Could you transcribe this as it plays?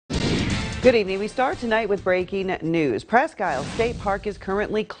Good evening. We start tonight with breaking news. Presque Isle State Park is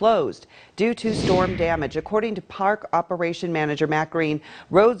currently closed due to storm damage. According to Park Operation Manager Matt Green,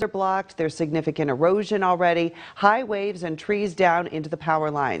 roads are blocked. There's significant erosion already, high waves and trees down into the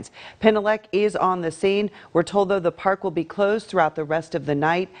power lines. Penelec is on the scene. We're told, though, the park will be closed throughout the rest of the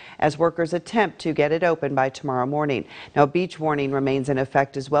night as workers attempt to get it open by tomorrow morning. Now, a beach warning remains in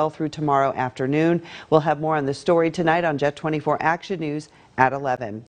effect as well through tomorrow afternoon. We'll have more on the story tonight on Jet 24 Action News at 11.